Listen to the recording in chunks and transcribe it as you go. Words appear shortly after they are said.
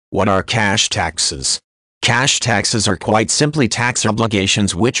What are cash taxes? Cash taxes are quite simply tax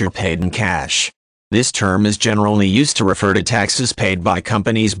obligations which are paid in cash. This term is generally used to refer to taxes paid by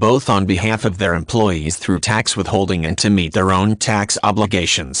companies both on behalf of their employees through tax withholding and to meet their own tax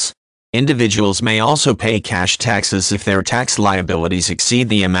obligations. Individuals may also pay cash taxes if their tax liabilities exceed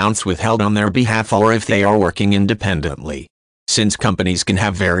the amounts withheld on their behalf or if they are working independently. Since companies can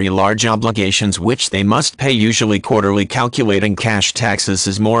have very large obligations which they must pay usually quarterly, calculating cash taxes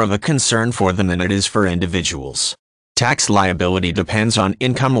is more of a concern for them than it is for individuals. Tax liability depends on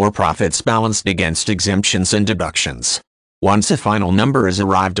income or profits balanced against exemptions and deductions. Once a final number is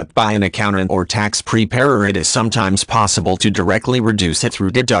arrived at by an accountant or tax preparer, it is sometimes possible to directly reduce it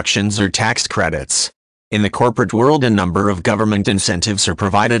through deductions or tax credits. In the corporate world, a number of government incentives are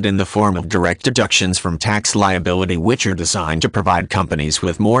provided in the form of direct deductions from tax liability which are designed to provide companies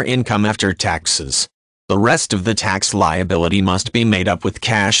with more income after taxes. The rest of the tax liability must be made up with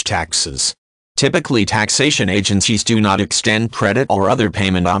cash taxes. Typically, taxation agencies do not extend credit or other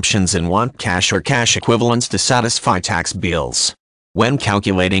payment options and want cash or cash equivalents to satisfy tax bills. When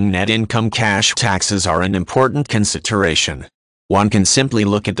calculating net income, cash taxes are an important consideration. One can simply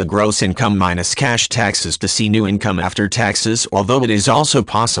look at the gross income minus cash taxes to see new income after taxes, although it is also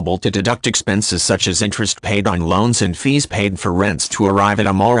possible to deduct expenses such as interest paid on loans and fees paid for rents to arrive at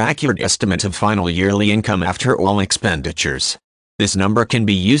a more accurate estimate of final yearly income after all expenditures. This number can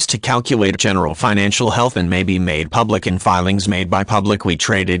be used to calculate general financial health and may be made public in filings made by publicly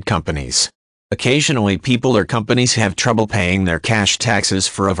traded companies. Occasionally, people or companies have trouble paying their cash taxes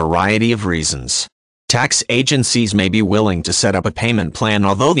for a variety of reasons. Tax agencies may be willing to set up a payment plan,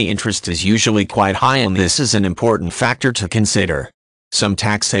 although the interest is usually quite high, and this is an important factor to consider. Some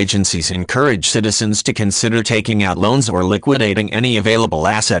tax agencies encourage citizens to consider taking out loans or liquidating any available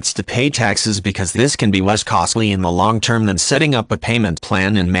assets to pay taxes because this can be less costly in the long term than setting up a payment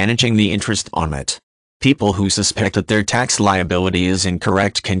plan and managing the interest on it. People who suspect that their tax liability is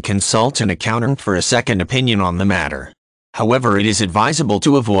incorrect can consult an accountant for a second opinion on the matter. However, it is advisable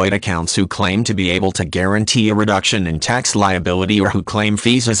to avoid accounts who claim to be able to guarantee a reduction in tax liability or who claim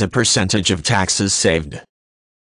fees as a percentage of taxes saved.